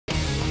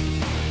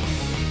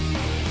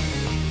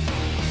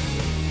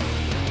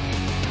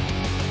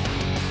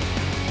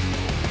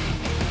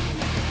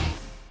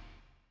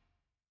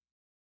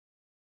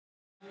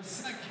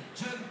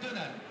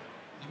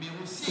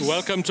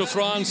Welcome to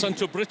France and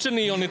to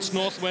Brittany on its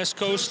northwest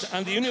coast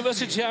and the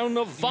university town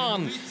of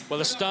Vannes, where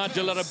the Stade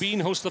de la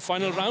Rabine hosts the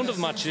final round of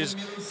matches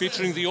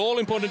featuring the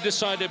all-important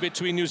decider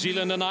between New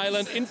Zealand and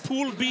Ireland in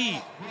Pool B.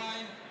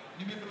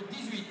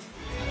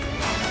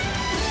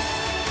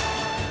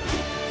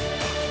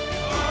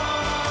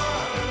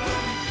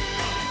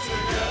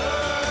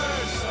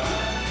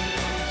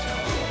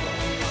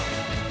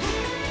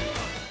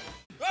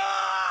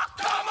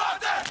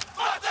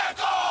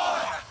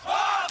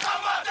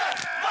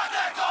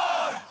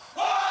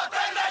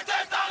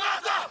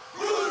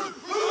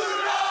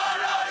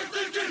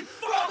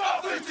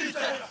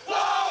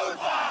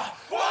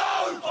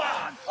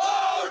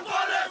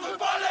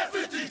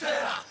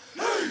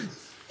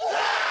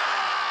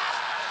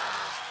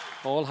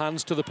 All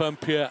hands to the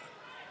pump here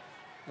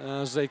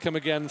as they come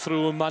again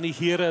through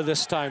Manihira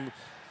this time.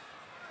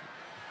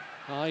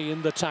 High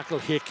in the tackle,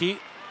 Hickey.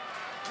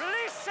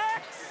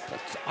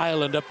 But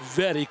Ireland up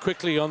very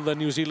quickly on the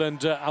New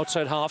Zealand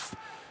outside half.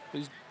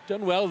 He's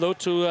done well, though,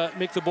 to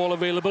make the ball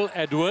available.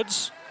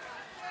 Edwards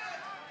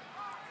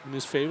in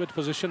his favourite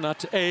position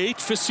at 8.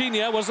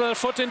 Ficinia, was there a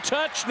foot in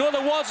touch? No,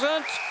 there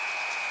wasn't.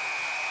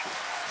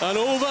 And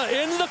over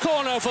in the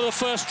corner for the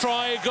first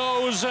try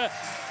goes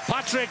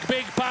Patrick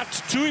Big Pat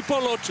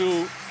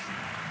Tuipolotu.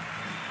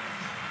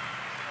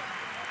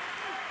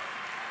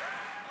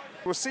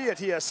 We'll see it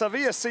here.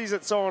 Sevilla sees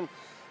it's on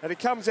and it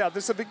comes out.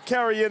 There's a big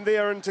carry in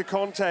there into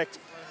contact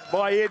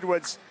by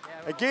Edwards.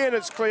 Again,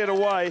 it's cleared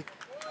away.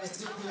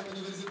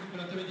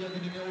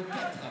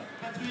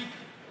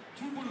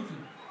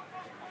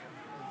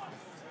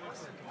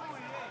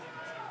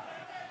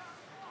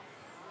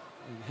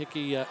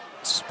 Hickey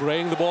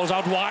spraying the balls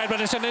out wide,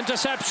 but it's an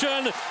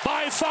interception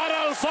by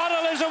Farrell.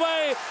 Farrell is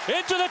away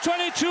into the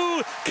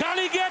 22. Can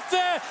he get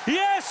there?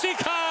 Yes, he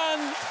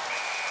can.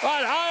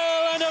 But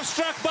Ireland have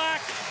struck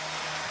back.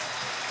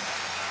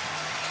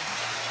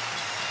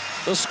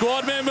 The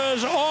squad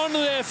members on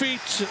their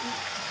feet.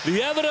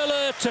 The ever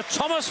alert to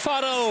Thomas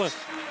Farrell.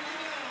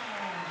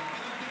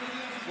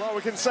 Well,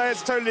 we can say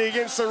it's totally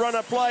against the run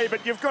of play,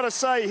 but you've got to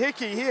say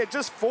Hickey here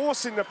just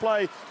forcing the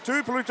play.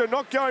 Tuipolotu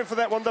not going for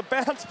that one. The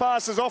bounce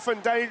pass is often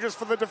dangerous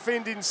for the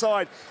defending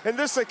side. In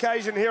this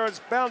occasion here,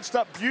 it's bounced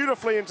up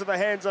beautifully into the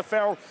hands of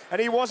Farrell,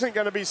 and he wasn't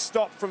going to be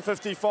stopped from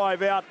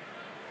 55 out.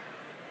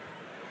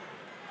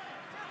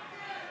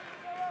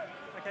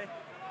 Okay.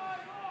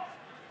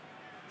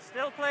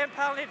 Still playing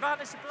penalty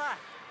advantage to Black.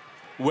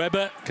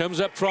 Webber comes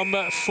up from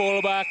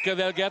fullback.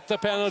 They'll get the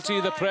penalty.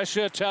 The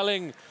pressure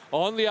telling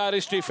on the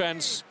Irish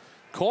defence.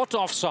 Caught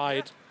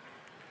offside.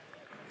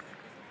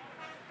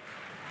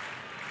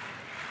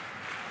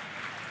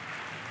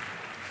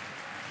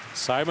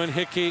 Simon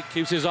Hickey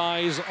keeps his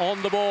eyes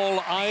on the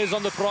ball, eyes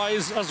on the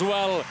prize as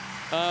well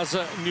as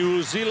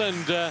New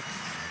Zealand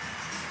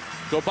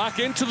go back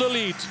into the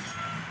lead.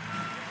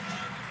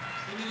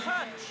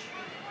 Touch.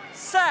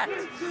 Set.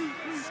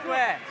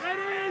 Square.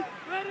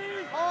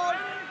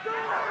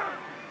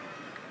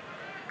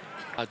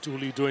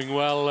 Dooley doing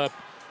well,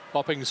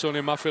 popping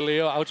Sonny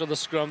Mafileo out of the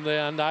scrum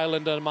there, and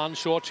Ireland a man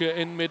short here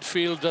in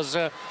midfield as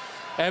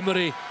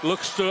Emery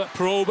looks to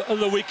probe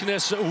the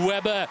weakness.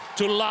 Webber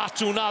to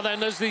Latuna, then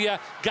there's the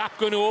gap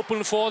going to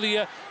open for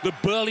the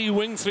burly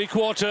wing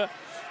three-quarter.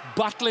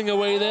 Battling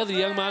away there, the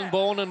young man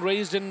born and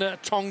raised in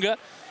Tonga.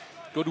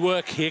 Good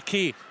work,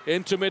 Hickey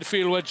into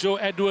midfield where Joe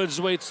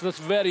Edwards waits. That's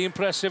very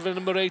impressive.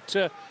 Number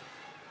 8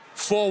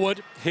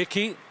 forward,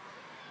 Hickey.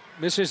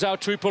 Misses out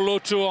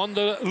Tuipolotu. On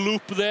the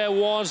loop there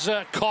was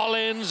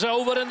Collins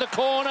over in the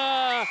corner.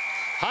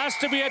 Has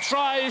to be a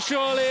try,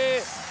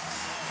 surely.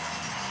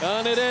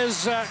 And it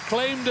is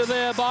claimed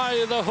there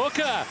by the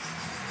hooker.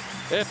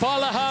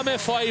 Epalahame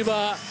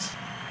Faiva.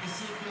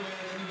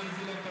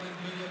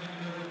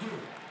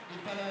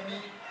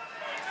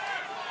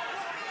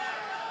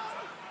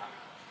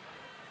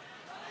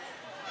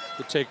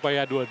 The take by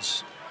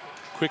Edwards.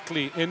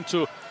 Quickly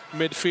into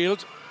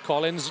midfield.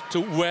 Collins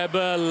to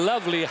Webber,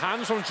 lovely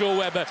hands from Joe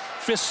Webber.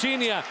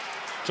 Ficinia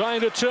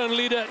trying to turn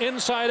leader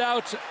inside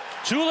out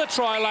to the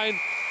try line.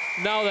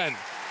 Now then,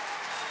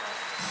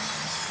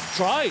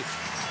 try.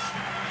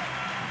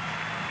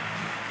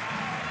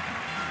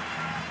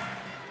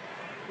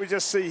 We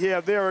just see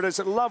here, there it is,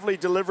 a lovely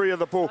delivery of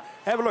the ball.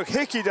 Have a look,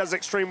 Hickey does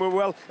extremely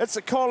well. It's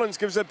a Collins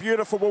gives a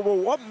beautiful ball.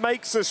 What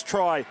makes this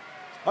try?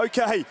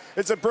 Okay,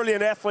 it's a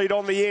brilliant athlete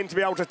on the end to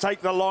be able to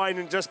take the line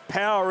and just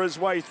power his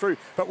way through.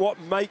 But what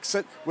makes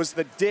it was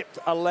the depth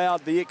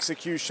allowed the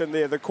execution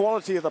there. The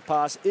quality of the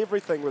pass,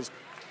 everything was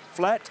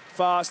flat,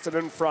 fast and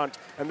in front.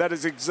 And that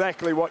is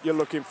exactly what you're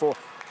looking for.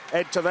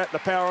 Add to that the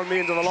power on the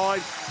end of the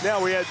line.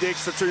 Now we add the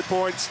extra 2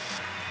 points.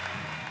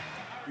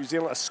 New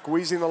Zealand are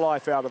squeezing the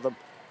life out of them.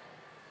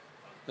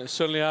 They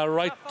certainly are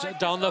right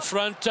down the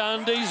front,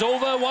 and he's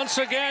over once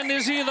again.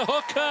 Is he the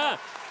hooker?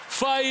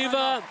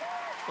 Five.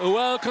 A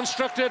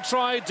well-constructed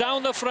try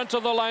down the front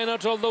of the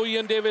line-out, although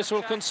Ian Davis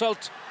will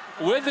consult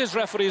with his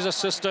referee's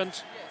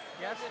assistant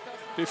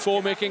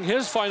before making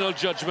his final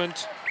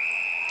judgment.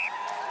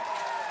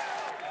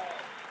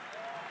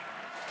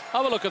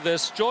 Have a look at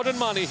this. Jordan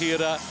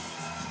Manihira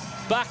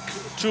back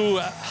to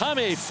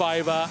Hame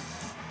Fiver.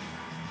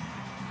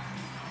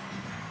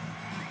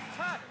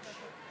 Touch.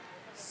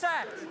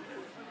 Set.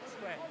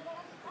 Square.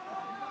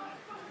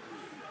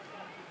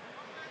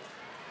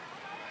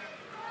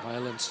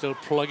 Ireland still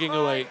plugging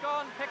away.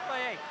 Gone, pick by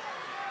 8.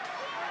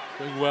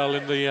 Doing well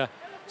in the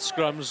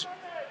scrums.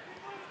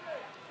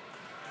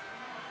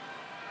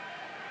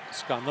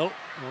 Scannell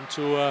on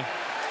to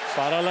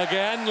Farrell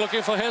again,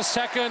 looking for his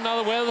second.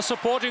 Now where are the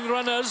supporting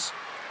runners?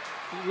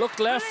 He looked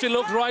left, he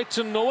looked right,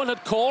 and no one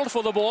had called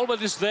for the ball,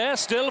 but it's there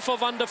still for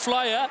Van der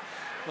Flier.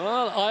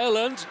 Well,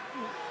 Ireland,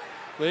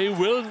 they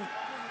will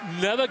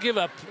never give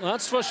up,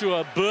 that's for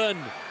sure.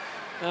 Byrne,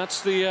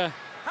 that's the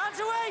Hands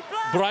away,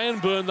 Black. Brian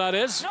Byrne, that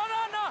is. No.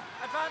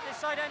 Advantage,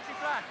 side entry,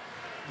 Black.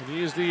 And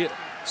he is the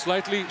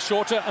slightly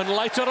shorter and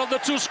lighter of the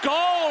two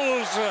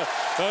skulls.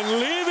 And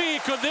Levy,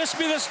 could this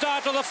be the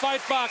start of the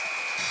fight back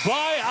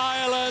by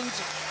Ireland?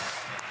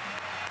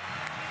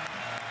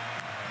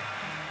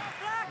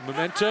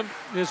 Momentum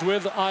is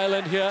with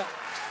Ireland here,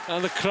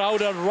 and the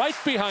crowd are right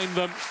behind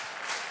them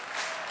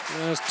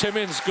as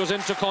Timmins goes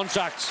into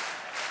contact.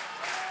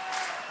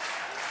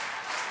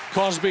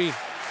 Cosby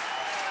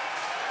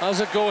has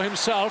a go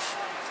himself.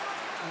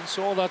 And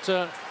saw that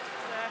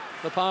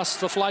the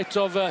flight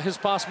of his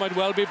pass might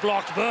well be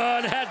blocked.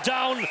 Byrne, head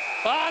down,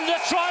 and the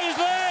try is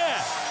there!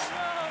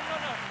 No.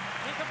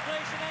 He can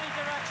place in any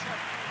direction.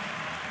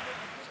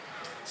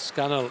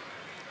 Scannell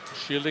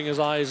shielding his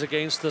eyes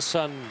against the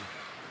sun.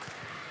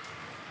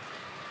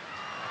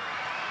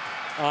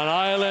 And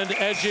Ireland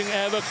edging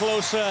ever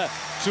closer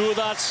to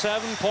that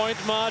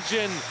 7-point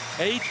margin.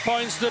 8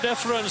 points the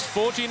difference,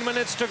 14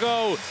 minutes to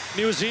go.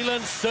 New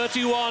Zealand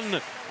 31,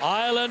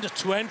 Ireland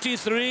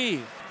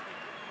 23.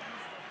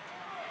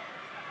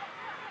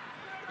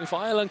 If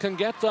Ireland can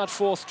get that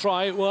 4th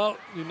try, well,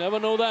 you never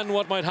know then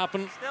what might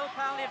happen. Still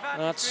penalty advantage.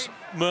 That's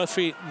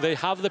Murphy. They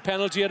have the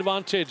penalty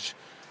advantage.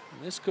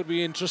 This could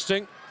be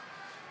interesting.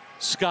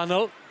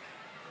 Scannell.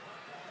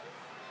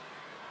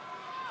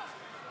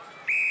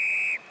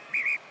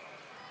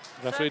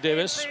 Referee 17,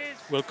 Davis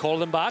please. will call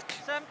them back.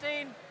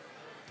 17.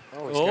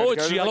 Oh,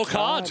 It's yellow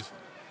card.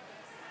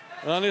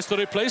 And it's the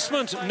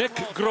replacement, Nick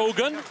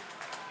Grogan.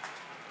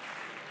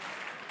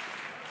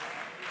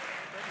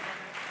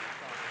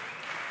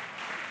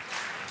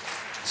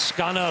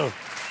 Scannell,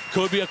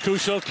 could be a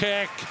crucial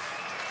kick.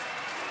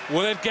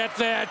 Will it get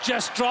there?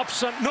 Just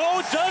drops it. No,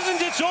 it doesn't.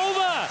 It's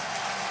over.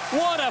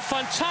 What a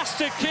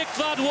fantastic kick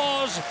that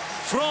was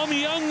from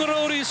young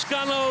Rory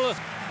Scannell.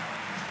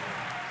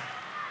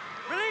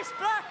 Release,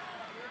 Black.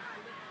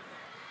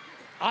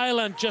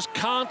 Ireland just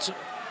can't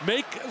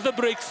make the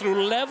breakthrough.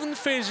 11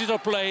 phases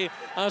of play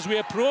as we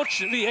approach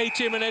the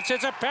 80 minutes.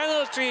 It's a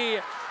penalty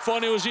for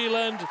New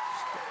Zealand.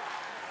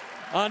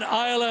 And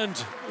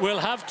Ireland will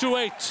have to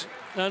wait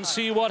and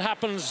see what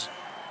happens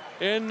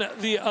in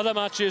the other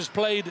matches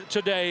played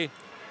today.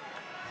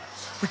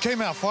 We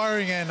came out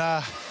firing, and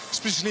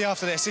especially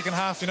after that second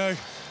half,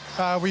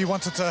 we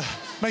wanted to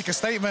make a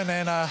statement,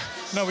 and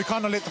we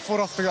kind of let the foot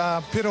off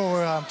the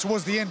pedal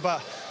towards the end,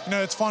 but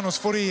it's finals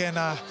footy, and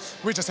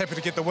we're just happy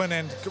to get the win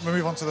and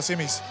move on to the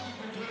semis.